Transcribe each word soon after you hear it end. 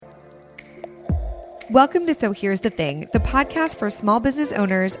Welcome to So Here's the Thing, the podcast for small business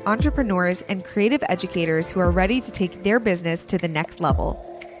owners, entrepreneurs, and creative educators who are ready to take their business to the next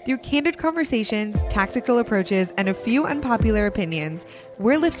level. Through candid conversations, tactical approaches, and a few unpopular opinions,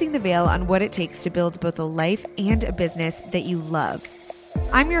 we're lifting the veil on what it takes to build both a life and a business that you love.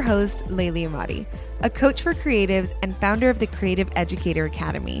 I'm your host, Layli Emadi, a coach for creatives and founder of the Creative Educator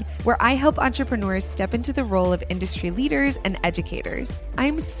Academy, where I help entrepreneurs step into the role of industry leaders and educators.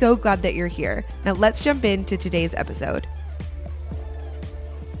 I'm so glad that you're here. Now let's jump into today's episode.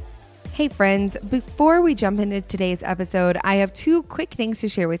 Hey friends, before we jump into today's episode, I have two quick things to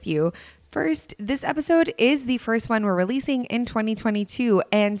share with you. First, this episode is the first one we're releasing in 2022.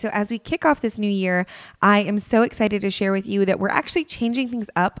 And so as we kick off this new year, I am so excited to share with you that we're actually changing things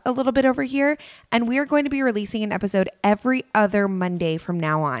up a little bit over here. And we are going to be releasing an episode every other Monday from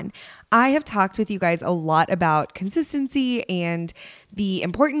now on. I have talked with you guys a lot about consistency and the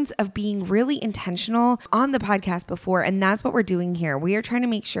importance of being really intentional on the podcast before, and that's what we're doing here. We are trying to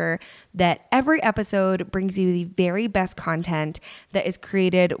make sure that every episode brings you the very best content that is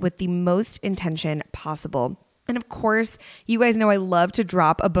created with the most intention possible. And of course, you guys know I love to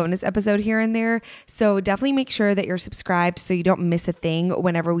drop a bonus episode here and there, so definitely make sure that you're subscribed so you don't miss a thing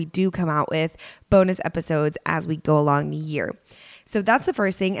whenever we do come out with bonus episodes as we go along the year. So that's the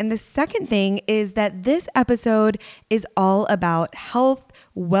first thing. And the second thing is that this episode is all about health,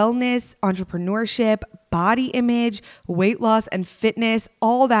 wellness, entrepreneurship, body image, weight loss, and fitness,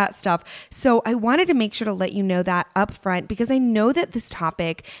 all that stuff. So I wanted to make sure to let you know that up front because I know that this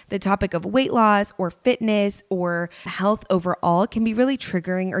topic, the topic of weight loss or fitness or health overall, can be really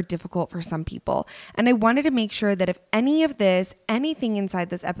triggering or difficult for some people. And I wanted to make sure that if any of this, anything inside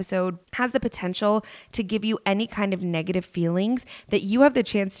this episode has the potential to give you any kind of negative feelings, that you have the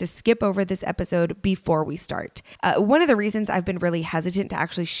chance to skip over this episode before we start. One of the reasons I've been really hesitant to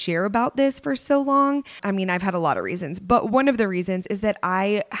actually share about this for so long, I mean, I've had a lot of reasons, but one of the reasons is that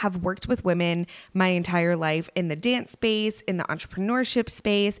I have worked with women my entire life in the dance space, in the entrepreneurship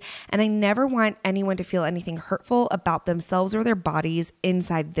space, and I never want anyone to feel anything hurtful about themselves or their bodies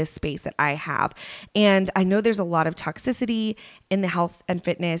inside this space that I have. And I know there's a lot of toxicity in the health and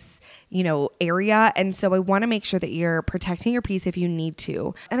fitness, area. And so I want to make sure that you're protecting your peace if you need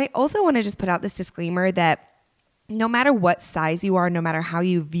to. And I also want to just put out this disclaimer that no matter what size you are, no matter how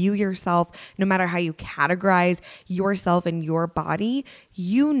you view yourself, no matter how you categorize yourself and your body,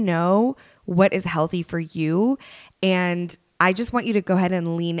 you know what is healthy for you. And I just want you to go ahead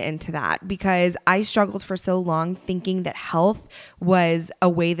and lean into that because I struggled for so long thinking that health was a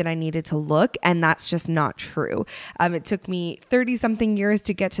way that I needed to look, and that's just not true. It took me 30 something years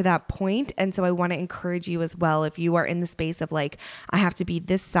to get to that point. And so I want to encourage you as well. If you are in the space of like, I have to be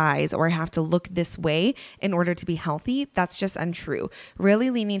this size or I have to look this way in order to be healthy, that's just untrue.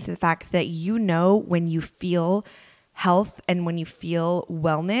 Really leaning into the fact that when you feel health and when you feel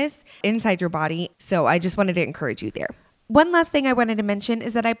wellness inside your body. So I just wanted to encourage you there. One last thing I wanted to mention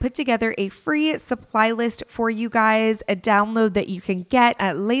is that I put together a free supply list for you guys, a download that you can get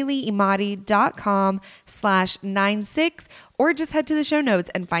at layliemadi.com/96, or just head to the show notes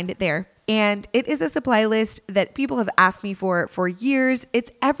and find it there. And it is a supply list that people have asked me for years.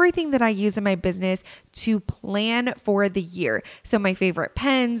 It's everything that I use in my business to plan for the year. So my favorite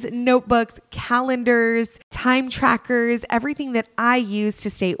pens, notebooks, calendars, time trackers, everything that I use to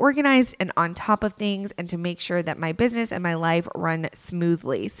stay organized and on top of things and to make sure that my business and my life run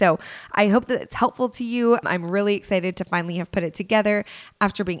smoothly. So I hope that it's helpful to you. I'm really excited to finally have put it together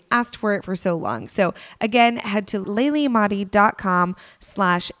after being asked for it for so long. So again, head to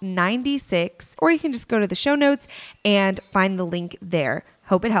layliemadi.com/96, or you can just go to the show notes and find the link there.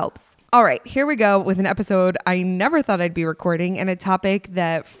 Hope it helps. All right, here we go with an episode I never thought I'd be recording and a topic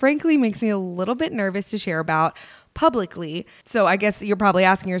that frankly makes me a little bit nervous to share about publicly. So I guess you're probably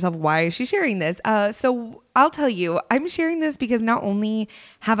asking yourself, why is she sharing this? So I'll tell you, I'm sharing this because not only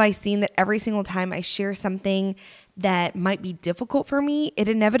have I seen that every single time I share something that might be difficult for me, it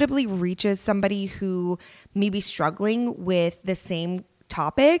inevitably reaches somebody who may be struggling with the same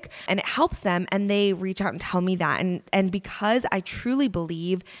topic and it helps them and they reach out and tell me that. And because I truly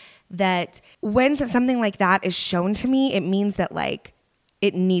believe that when something like that is shown to me, it means that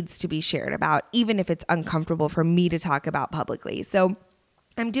it needs to be shared about, even if it's uncomfortable for me to talk about publicly. So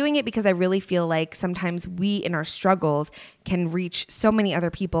I'm doing it because I really feel like sometimes we in our struggles can reach so many other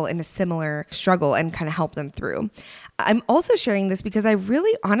people in a similar struggle and kind of help them through. I'm also sharing this because I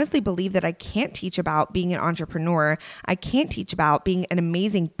really honestly believe that I can't teach about being an entrepreneur. I can't teach about being an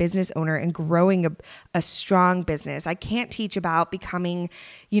amazing business owner and growing a strong business. I can't teach about becoming,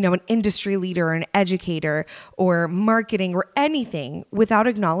 an industry leader or an educator or marketing or anything without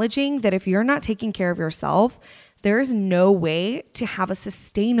acknowledging that if you're not taking care of yourself, there's no way to have a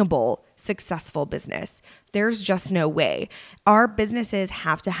sustainable, successful business. There's just no way. Our businesses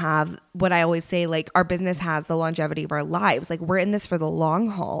have to have what I always say, like our business has the longevity of our lives. Like we're in this for the long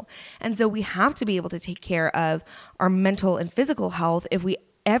haul. And so we have to be able to take care of our mental and physical health if we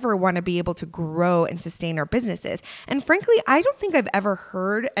ever want to be able to grow and sustain our businesses. And frankly, I don't think I've ever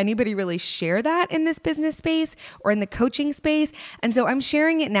heard anybody really share that in this business space or in the coaching space. And so I'm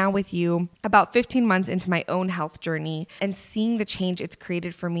sharing it now with you about 15 months into my own health journey and seeing the change it's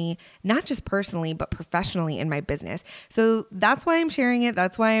created for me, not just personally, but professionally in my business. So that's why I'm sharing it.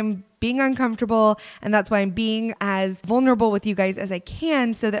 That's why I'm being uncomfortable. And that's why I'm being as vulnerable with you guys as I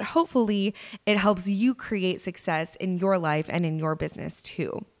can so that hopefully it helps you create success in your life and in your business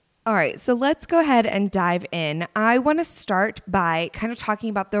too. All right, so let's go ahead and dive in. I want to start by kind of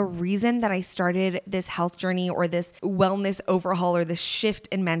talking about the reason that I started this health journey or this wellness overhaul or this shift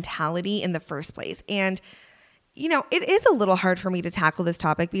in mentality in the first place. And it is a little hard for me to tackle this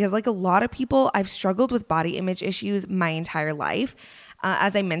topic because like a lot of people, I've struggled with body image issues my entire life.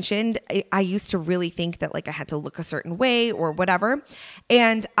 As I mentioned, I used to really think that like I had to look a certain way or whatever.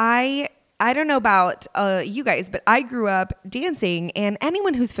 And I don't know about you guys, but I grew up dancing, and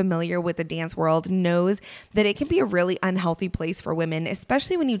anyone who's familiar with the dance world knows that it can be a really unhealthy place for women,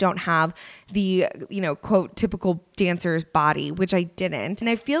 especially when you don't have the, quote, typical dancer's body, which I didn't.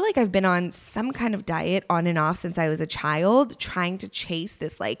 And I feel like I've been on some kind of diet on and off since I was a child, trying to chase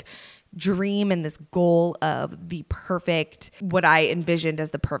this like dream and this goal of the perfect, what I envisioned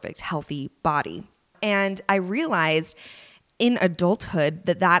as the perfect healthy body. And I realized in adulthood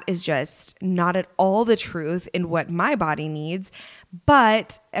that is just not at all the truth in what my body needs.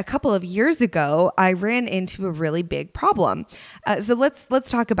 But a couple of years ago, I ran into a really big problem. So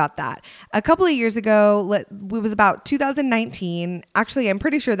let's talk about that. A couple of years ago, it was about 2019. Actually, I'm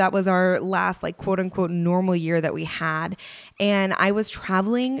pretty sure that was our last like quote unquote normal year that we had. And I was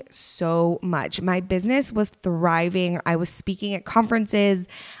traveling so much. My business was thriving. I was speaking at conferences.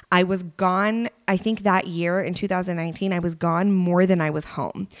 I was gone. I think that year in 2019, I was gone more than I was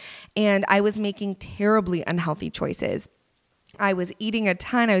home. And I was making terribly unhealthy choices. I was eating a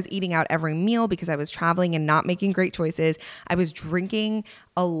ton. I was eating out every meal because I was traveling and not making great choices. I was drinking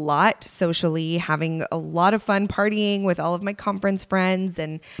a lot socially, having a lot of fun partying with all of my conference friends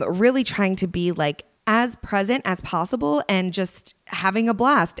and really trying to be like as present as possible and just having a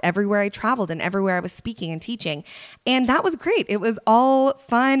blast everywhere I traveled and everywhere I was speaking and teaching. And that was great. It was all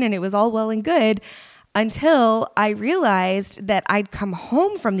fun and it was all well and good until I realized that I'd come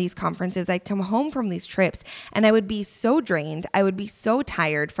home from these conferences, I'd come home from these trips, and I would be so drained. I would be so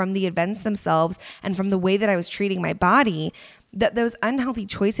tired from the events themselves and from the way that I was treating my body that those unhealthy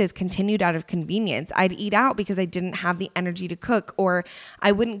choices continued out of convenience. I'd eat out because I didn't have the energy to cook, or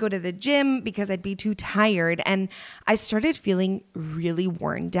I wouldn't go to the gym because I'd be too tired. And I started feeling really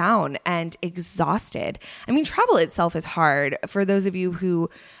worn down and exhausted. I mean, travel itself is hard. For those of you who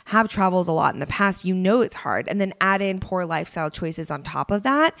have traveled a lot in the past, you know it's hard. And then add in poor lifestyle choices on top of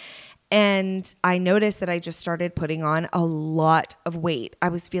that. And I noticed that I just started putting on a lot of weight. I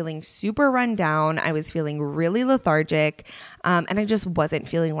was feeling super run down. I was feeling really lethargic. And I just wasn't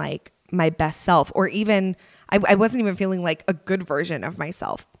feeling like my best self, or even, I wasn't even feeling like a good version of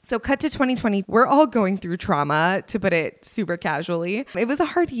myself. So cut to 2020, we're all going through trauma, to put it super casually. It was a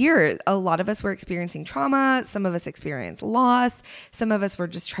hard year. A lot of us were experiencing trauma. Some of us experienced loss. Some of us were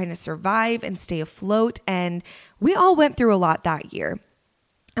just trying to survive and stay afloat. And we all went through a lot that year.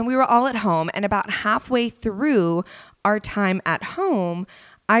 And we were all at home, and about halfway through our time at home,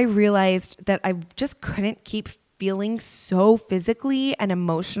 I realized that I just couldn't keep feeling so physically and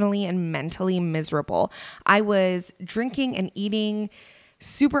emotionally and mentally miserable. I was drinking and eating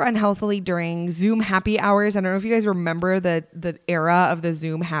super unhealthily during Zoom happy hours. I don't know if you guys remember the era of the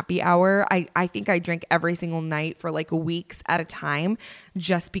Zoom happy hour. I think I drank every single night for like weeks at a time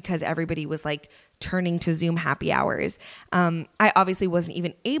just because everybody was like turning to Zoom happy hours. I obviously wasn't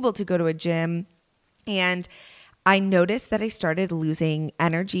even able to go to a gym, and I noticed that I started losing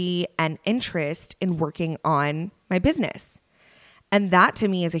energy and interest in working on my business. And that to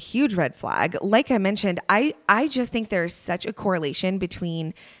me is a huge red flag. Like I mentioned, I just think there's such a correlation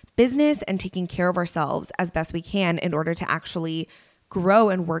between business and taking care of ourselves as best we can in order to actually grow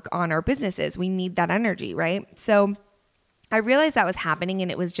and work on our businesses. We need that energy, right? So I realized that was happening, and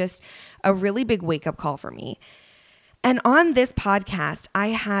it was just a really big wake-up call for me. And on this podcast, I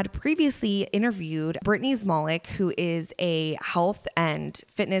had previously interviewed Brittany Zmalik, who is a health and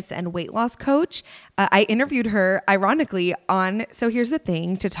fitness and weight loss coach. I interviewed her, ironically, on So Here's the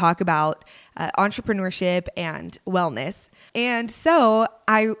Thing, to talk about entrepreneurship and wellness. And so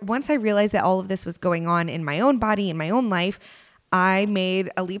once I realized that all of this was going on in my own body, in my own life, I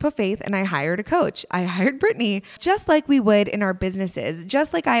made a leap of faith and I hired a coach. I hired Brittany, just like we would in our businesses.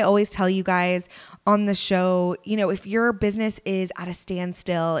 Just like I always tell you guys on the show, if your business is at a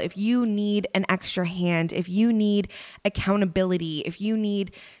standstill, if you need an extra hand, if you need accountability, if you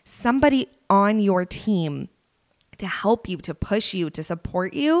need somebody on your team to help you, to push you, to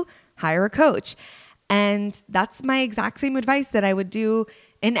support you, hire a coach. And that's my exact same advice that I would do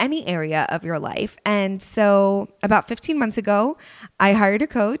in any area of your life. And so about 15 months ago, I hired a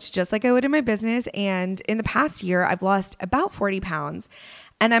coach just like I would in my business. And in the past year, I've lost about 40 pounds.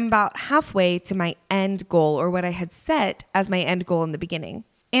 And I'm about halfway to my end goal, or what I had set as my end goal in the beginning.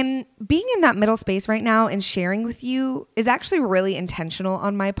 And being in that middle space right now and sharing with you is actually really intentional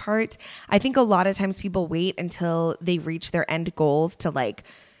on my part. I think a lot of times people wait until they reach their end goals to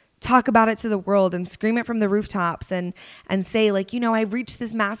talk about it to the world and scream it from the rooftops and say I've reached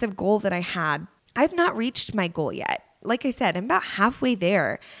this massive goal that I had. I've not reached my goal yet. Like I said, I'm about halfway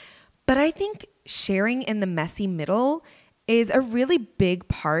there. But I think sharing in the messy middle is a really big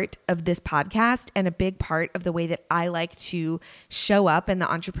part of this podcast and a big part of the way that I like to show up in the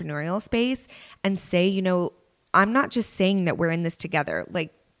entrepreneurial space and say, I'm not just saying that we're in this together.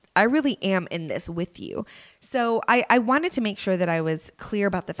 I really am in this with you. So I wanted to make sure that I was clear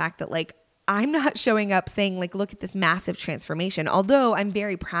about the fact that I'm not showing up saying look at this massive transformation. Although I'm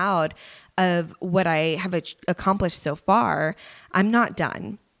very proud of what I have accomplished so far, I'm not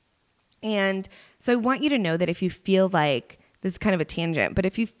done. And so I want you to know that if you feel like, this is kind of a tangent, but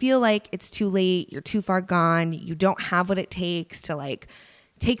if you feel like it's too late, you're too far gone, you don't have what it takes to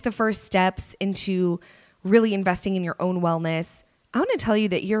take the first steps into really investing in your own wellness, I want to tell you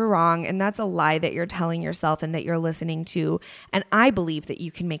that you're wrong, and that's a lie that you're telling yourself and that you're listening to. And I believe that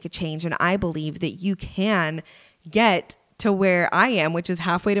you can make a change, and I believe that you can get to where I am, which is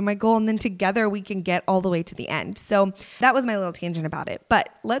halfway to my goal, and then together we can get all the way to the end. So that was my little tangent about it. But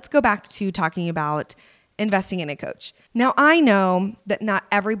let's go back to talking about investing in a coach. Now, I know that not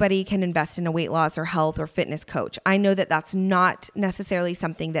everybody can invest in a weight loss or health or fitness coach. I know that that's not necessarily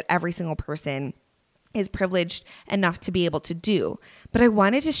something that every single person is privileged enough to be able to do. But I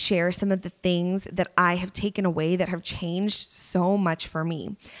wanted to share some of the things that I have taken away that have changed so much for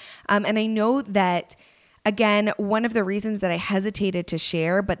me. And I know that, again, one of the reasons that I hesitated to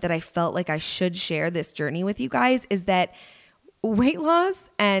share, but that I felt like I should share this journey with you guys, is that weight loss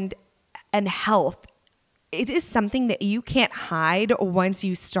and health, it is something that you can't hide once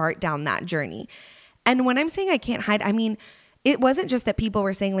you start down that journey. And when I'm saying I can't hide, I mean, it wasn't just that people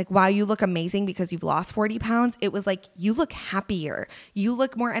were saying wow, you look amazing because you've lost 40 pounds. It was you look happier. You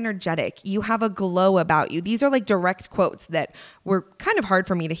look more energetic. You have a glow about you. These are direct quotes that were kind of hard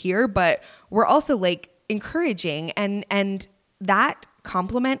for me to hear, but were also encouraging. And that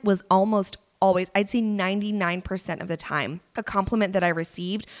compliment was almost always, I'd say 99% of the time, a compliment that I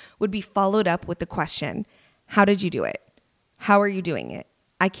received would be followed up with the question, how did you do it? How are you doing it?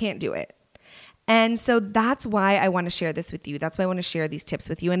 I can't do it. And so that's why I want to share this with you. That's why I want to share these tips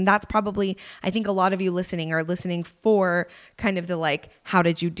with you. And that's probably, I think a lot of you listening are listening for kind of the how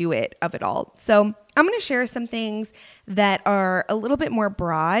did you do it of it all. So I'm going to share some things that are a little bit more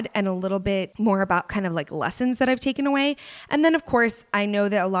broad and a little bit more about kind of lessons that I've taken away. And then of course, I know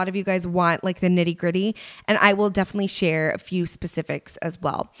that a lot of you guys want the nitty gritty, and I will definitely share a few specifics as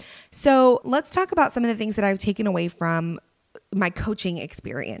well. So let's talk about some of the things that I've taken away from my coaching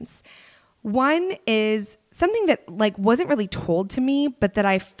experience. One is something that wasn't really told to me, but that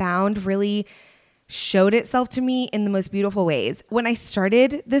I found really showed itself to me in the most beautiful ways. When I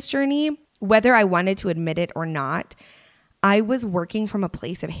started this journey, whether I wanted to admit it or not, I was working from a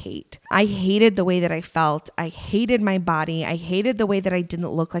place of hate. I hated the way that I felt. I hated my body. I hated the way that I didn't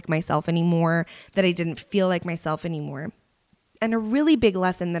look like myself anymore, that I didn't feel like myself anymore. And a really big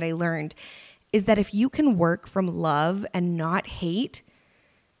lesson that I learned is that if you can work from love and not hate,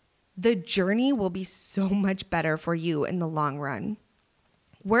 the journey will be so much better for you in the long run.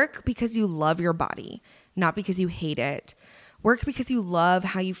 Work because you love your body, not because you hate it. Work because you love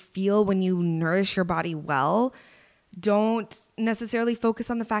how you feel when you nourish your body well. Don't necessarily focus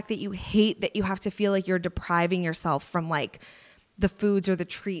on the fact that you hate that you have to feel like you're depriving yourself from the foods or the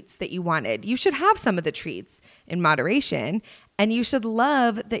treats that you wanted. You should have some of the treats in moderation, And you should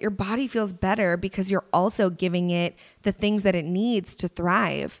love that your body feels better because you're also giving it the things that it needs to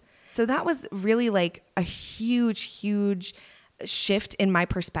thrive. So that was really like a huge, huge shift in my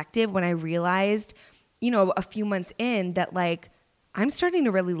perspective when I realized, a few months in that like, I'm starting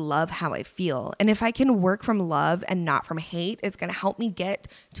to really love how I feel. And if I can work from love and not from hate, it's going to help me get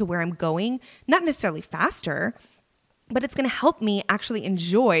to where I'm going, not necessarily faster, but it's going to help me actually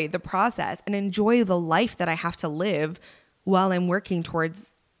enjoy the process and enjoy the life that I have to live while I'm working towards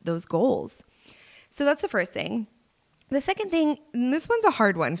those goals. So that's the first thing. The second thing, and this one's a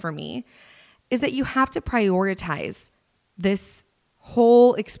hard one for me, is that you have to prioritize this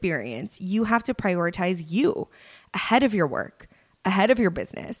whole experience. You have to prioritize you ahead of your work, ahead of your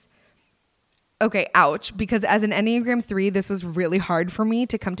business. Okay, ouch, because as an Enneagram 3, this was really hard for me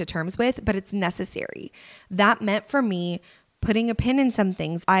to come to terms with, but it's necessary. That meant for me putting a pin in some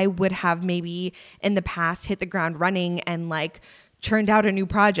things. I would have maybe in the past hit the ground running and like churned out a new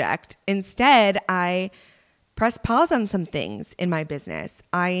project. Instead, I pressed pause on some things in my business.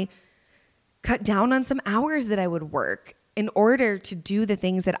 I cut down on some hours that I would work in order to do the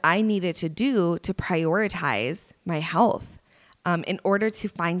things that I needed to do to prioritize my health. In order to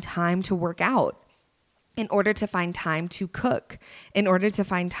find time to work out, in order to find time to cook, in order to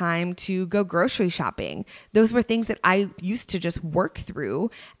find time to go grocery shopping. Those were things that I used to just work through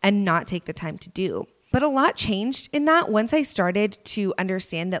and not take the time to do. But a lot changed in that once I started to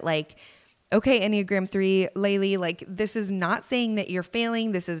understand that like, okay, Enneagram 3, Laylee, like this is not saying that you're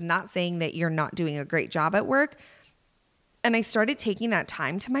failing. This is not saying that you're not doing a great job at work. And I started taking that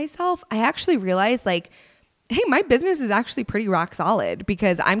time to myself. I actually realized like, hey, my business is actually pretty rock solid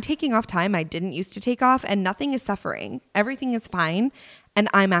because I'm taking off time I didn't used to take off and nothing is suffering. Everything is fine and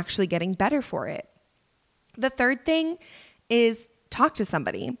I'm actually getting better for it. The third thing is talk to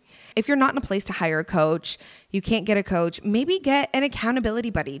somebody. If you're not in a place to hire a coach, you can't get a coach, maybe get an accountability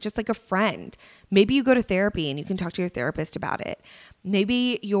buddy, just like a friend. Maybe you go to therapy and you can talk to your therapist about it.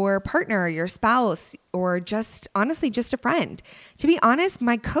 Maybe your partner, your spouse, or just honestly, just a friend. To be honest,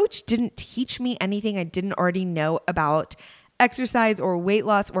 my coach didn't teach me anything I didn't already know about exercise or weight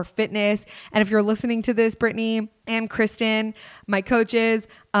loss or fitness. And if you're listening to this, Brittany and Kristen, my coaches,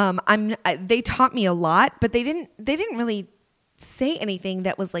 they taught me a lot, but they didn't really say anything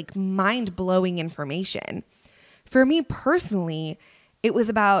that was like mind-blowing information. For me personally, it was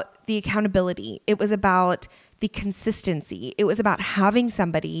about the accountability. It was about the consistency. It was about having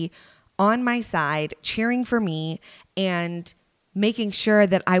somebody on my side cheering for me and making sure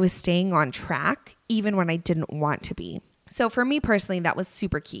that I was staying on track even when I didn't want to be. So for me personally, that was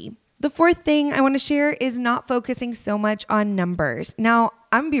super key. The fourth thing I want to share is not focusing so much on numbers. Now,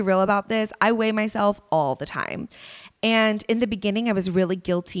 I'm gonna be real about this. I weigh myself all the time. And in the beginning, I was really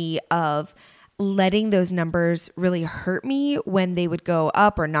guilty of letting those numbers really hurt me when they would go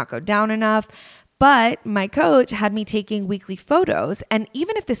up or not go down enough. But my coach had me taking weekly photos. And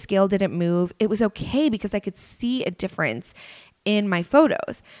even if the scale didn't move, it was okay because I could see a difference in my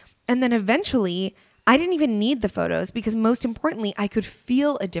photos. And then eventually, I didn't even need the photos because most importantly, I could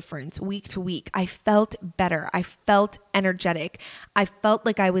feel a difference week to week. I felt better. I felt energetic. I felt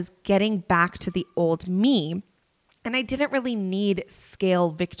like I was getting back to the old me. And I didn't really need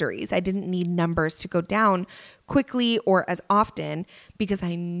scale victories. I didn't need numbers to go down quickly or as often because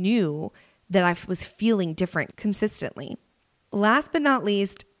I knew that I was feeling different consistently. Last but not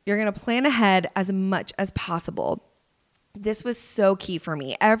least, you're going to plan ahead as much as possible. This was so key for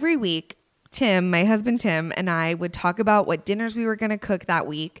me. Every week, Tim, my husband Tim, and I would talk about what dinners we were going to cook that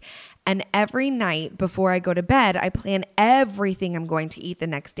week. And every night before I go to bed, I plan everything I'm going to eat the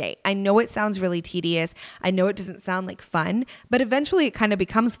next day. I know it sounds really tedious. I know it doesn't sound like fun, but eventually it kind of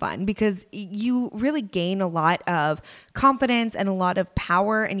becomes fun because you really gain a lot of confidence and a lot of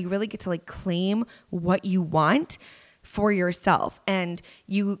power, and you really get to like claim what you want for yourself. And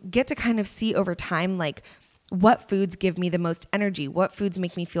you get to kind of see over time, like, what foods give me the most energy? What foods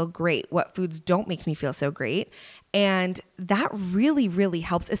make me feel great? What foods don't make me feel so great? And that really, really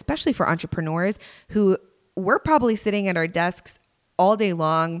helps, especially for entrepreneurs who we're probably sitting at our desks all day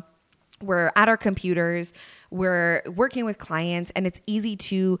long. We're at our computers, we're working with clients, and it's easy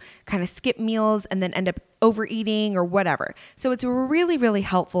to kind of skip meals and then end up overeating or whatever. So it's really, really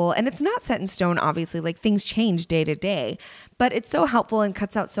helpful. And it's not set in stone, obviously, like things change day to day, but it's so helpful and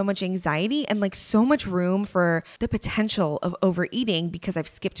cuts out so much anxiety and like so much room for the potential of overeating because I've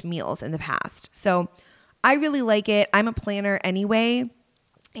skipped meals in the past. So I really like it. I'm a planner anyway,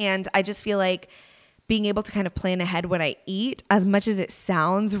 and I just feel like being able to kind of plan ahead what I eat, as much as it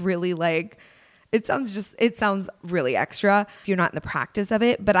sounds really like It sounds really extra if you're not in the practice of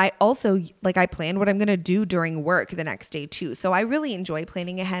it. But I also, I plan what I'm going to do during work the next day too. So I really enjoy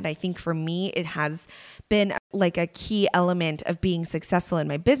planning ahead. I think for me, it has been like a key element of being successful in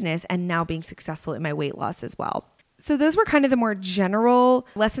my business and now being successful in my weight loss as well. So those were kind of the more general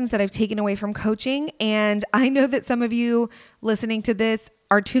lessons that I've taken away from coaching. And I know that some of you listening to this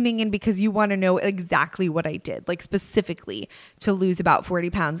are tuning in because you want to know exactly what I did, like specifically to lose about 40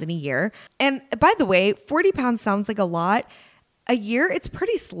 pounds in a year. And by the way, 40 pounds sounds like a lot. A year, it's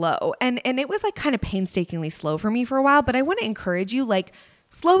pretty slow. And it was like kind of painstakingly slow for me for a while, but I want to encourage you, like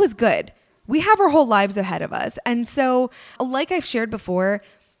slow is good. We have our whole lives ahead of us. And so like I've shared before,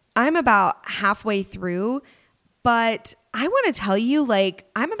 I'm about halfway through, but I want to tell you, like,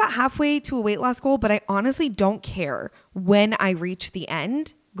 I'm about halfway to a weight loss goal, but I honestly don't care when I reach the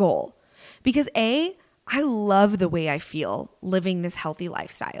end goal because I love the way I feel living this healthy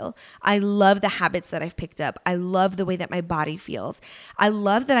lifestyle. I love the habits that I've picked up. I love the way that my body feels. I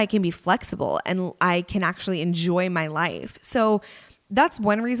love that I can be flexible and I can actually enjoy my life. So that's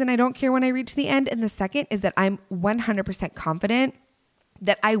one reason I don't care when I reach the end. And the second is that I'm 100% confident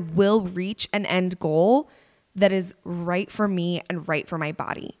that I will reach an end goal that is right for me and right for my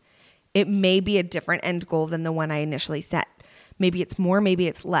body. It may be a different end goal than the one I initially set. Maybe it's more, maybe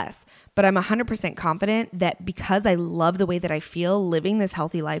it's less, but I'm 100% confident that because I love the way that I feel living this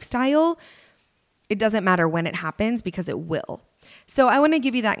healthy lifestyle, it doesn't matter when it happens because it will. So I want to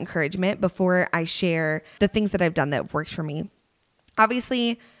give you that encouragement before I share the things that I've done that have worked for me.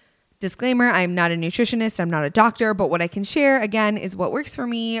 Obviously, disclaimer, I'm not a nutritionist, I'm not a doctor, but what I can share again is what works for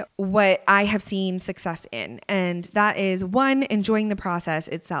me, what I have seen success in. And that is one, enjoying the process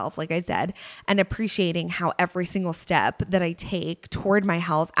itself, like I said, and appreciating how every single step that I take toward my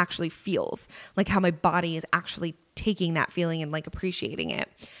health actually feels, like how my body is actually taking that feeling and like appreciating it.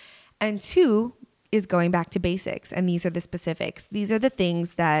 And two is going back to basics. And these are the specifics. These are the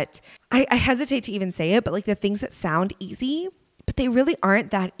things that I hesitate to even say it, but like the things that sound easy, but they really aren't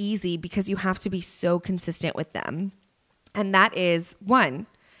that easy because you have to be so consistent with them. And that is one,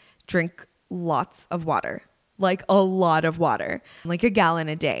 drink lots of water, like a lot of water, like a gallon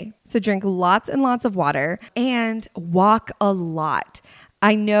a day. So drink lots and lots of water and walk a lot.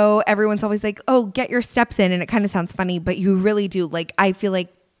 I know everyone's always like, oh, get your steps in. And it kind of sounds funny, but you really do. Like, I feel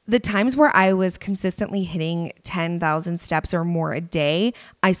like the times where I was consistently hitting 10,000 steps or more a day,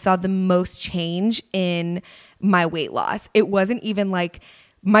 I saw the most change in my weight loss. It wasn't even like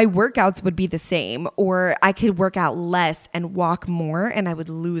my workouts would be the same, or I could work out less and walk more and I would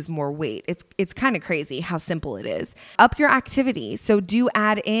lose more weight. It's kind of crazy how simple it is. Up your activity. So do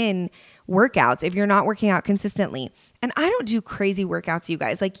add in workouts if you're not working out consistently. And I don't do crazy workouts, you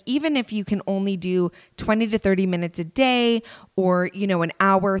guys. Like even if you can only do 20 to 30 minutes a day or, an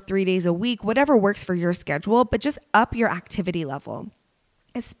hour, 3 days a week, whatever works for your schedule, but just up your activity level.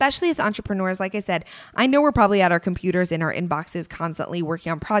 Especially as entrepreneurs, like I said, I know we're probably at our computers in our inboxes constantly working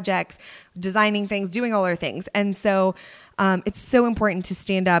on projects, designing things, doing all our things. And so it's so important to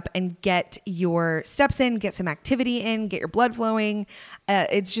stand up and get your steps in, get some activity in, get your blood flowing.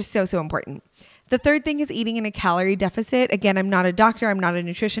 It's just so, so important. The third thing is eating in a calorie deficit. Again, I'm not a doctor. I'm not a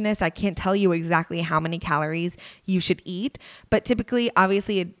nutritionist. I can't tell you exactly how many calories you should eat. But typically,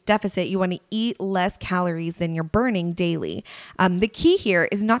 obviously, a deficit, you want to eat less calories than you're burning daily. The key here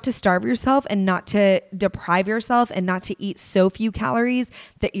is not to starve yourself and not to deprive yourself and not to eat so few calories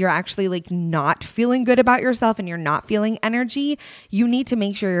that you're actually like not feeling good about yourself and you're not feeling energy. You need to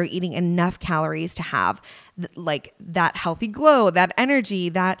make sure you're eating enough calories to have like that healthy glow, that energy,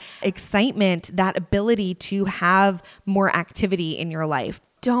 that excitement, that ability to have more activity in your life.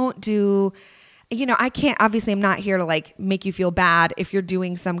 Don't do, obviously I'm not here to like make you feel bad if you're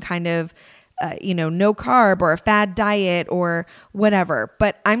doing some kind of, no carb or a fad diet or whatever,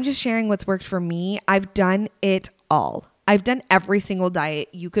 but I'm just sharing what's worked for me. I've done it all. I've done every single diet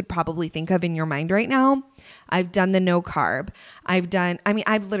you could probably think of in your mind right now. I've done the no carb. I've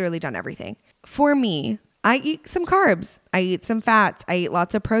literally done everything. For me, I eat some carbs, I eat some fats, I eat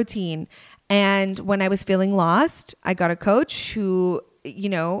lots of protein. And when I was feeling lost, I got a coach who,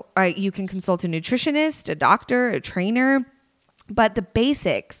 you can consult a nutritionist, a doctor, a trainer, but the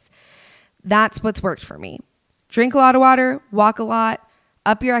basics, that's what's worked for me. Drink a lot of water, walk a lot,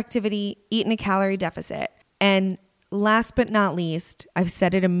 up your activity, eat in a calorie deficit. And last but not least, I've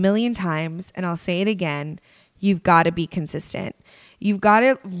said it a million times and I'll say it again, you've got to be consistent. You've got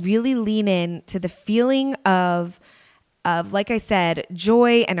to really lean in to the feeling of, like I said,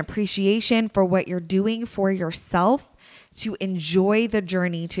 joy and appreciation for what you're doing for yourself, to enjoy the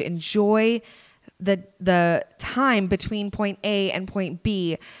journey, to enjoy the time between point A and point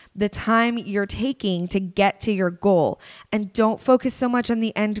B, the time you're taking to get to your goal. And don't focus so much on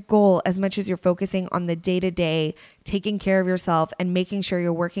the end goal as much as you're focusing on the day-to-day, taking care of yourself and making sure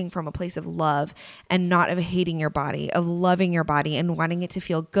you're working from a place of love and not of hating your body, of loving your body and wanting it to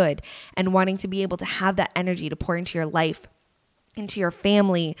feel good and wanting to be able to have that energy to pour into your life, into your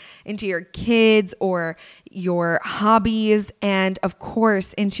family, into your kids or your hobbies, and of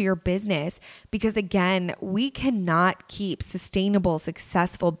course, into your business. Because again, we cannot keep sustainable,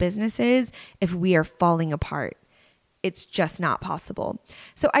 successful businesses if we are falling apart. It's just not possible.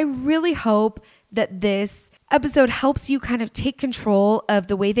 So I really hope that this episode helps you kind of take control of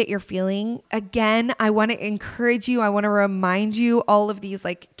the way that you're feeling. Again, I want to encourage you. I want to remind you all of these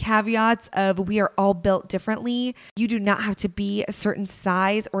caveats of we are all built differently. You do not have to be a certain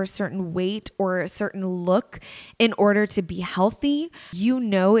size or a certain weight or a certain look in order to be healthy. You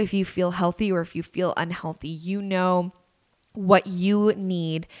know if you feel healthy or if you feel unhealthy. You know what you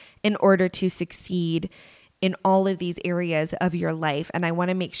need in order to succeed in all of these areas of your life. And I want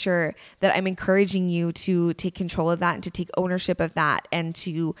to make sure that I'm encouraging you to take control of that and to take ownership of that and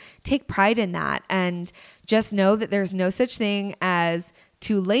to take pride in that. And just know that there's no such thing as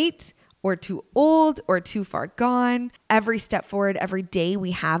too late or too old or too far gone. Every step forward, every day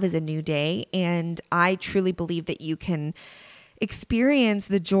we have is a new day. And I truly believe that you can experience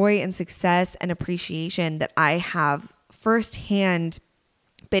the joy and success and appreciation that I have firsthand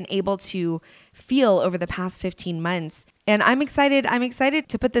been able to feel over the past 15 months. And I'm excited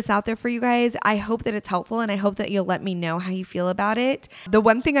to put this out there for you guys. I hope that it's helpful and I hope that you'll let me know how you feel about it. The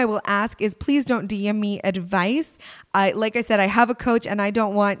one thing I will ask is please don't DM me advice. Like I said, I have a coach and I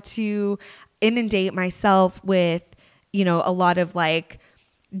don't want to inundate myself with, a lot of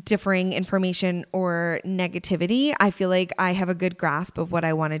differing information or negativity. I feel like I have a good grasp of what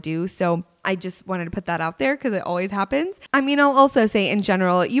I want to do. So I just wanted to put that out there because it always happens. I'll also say in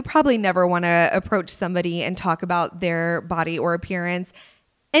general, you probably never want to approach somebody and talk about their body or appearance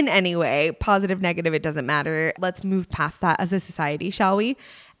in any way, positive, negative, it doesn't matter. Let's move past that as a society, shall we?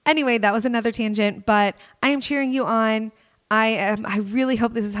 Anyway, that was another tangent, but I am cheering you on. I really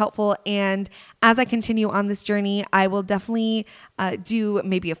hope this is helpful. And as I continue on this journey, I will definitely do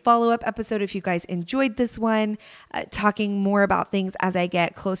maybe a follow-up episode if you guys enjoyed this one, talking more about things as I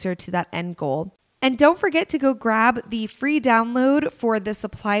get closer to that end goal. And don't forget to go grab the free download for the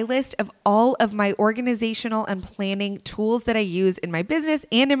supply list of all of my organizational and planning tools that I use in my business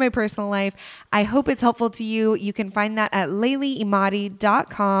and in my personal life. I hope it's helpful to you. You can find that at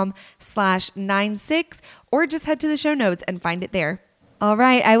layleeimadi.com/96 or just head to the show notes and find it there. All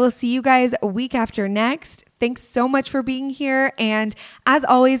right, I will see you guys a week after next. Thanks so much for being here. And as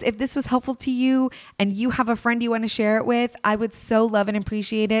always, if this was helpful to you and you have a friend you want to share it with, I would so love and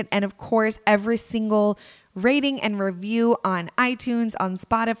appreciate it. And of course, every single rating and review on iTunes, on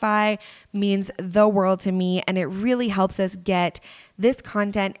Spotify means the world to me. And it really helps us get this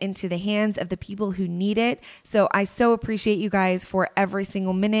content into the hands of the people who need it. So I so appreciate you guys for every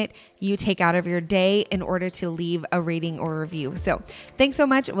single minute you take out of your day in order to leave a rating or review. So thanks so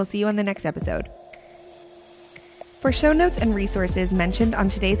much. We'll see you on the next episode. For show notes and resources mentioned on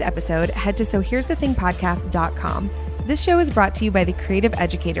today's episode, head to sohere'sthethingpodcast.com. This show is brought to you by the Creative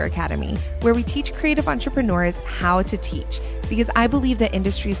Educator Academy, where we teach creative entrepreneurs how to teach, because I believe that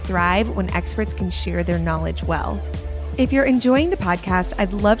industries thrive when experts can share their knowledge well. If you're enjoying the podcast,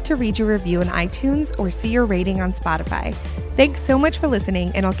 I'd love to read your review on iTunes or see your rating on Spotify. Thanks so much for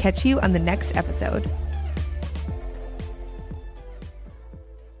listening, and I'll catch you on the next episode.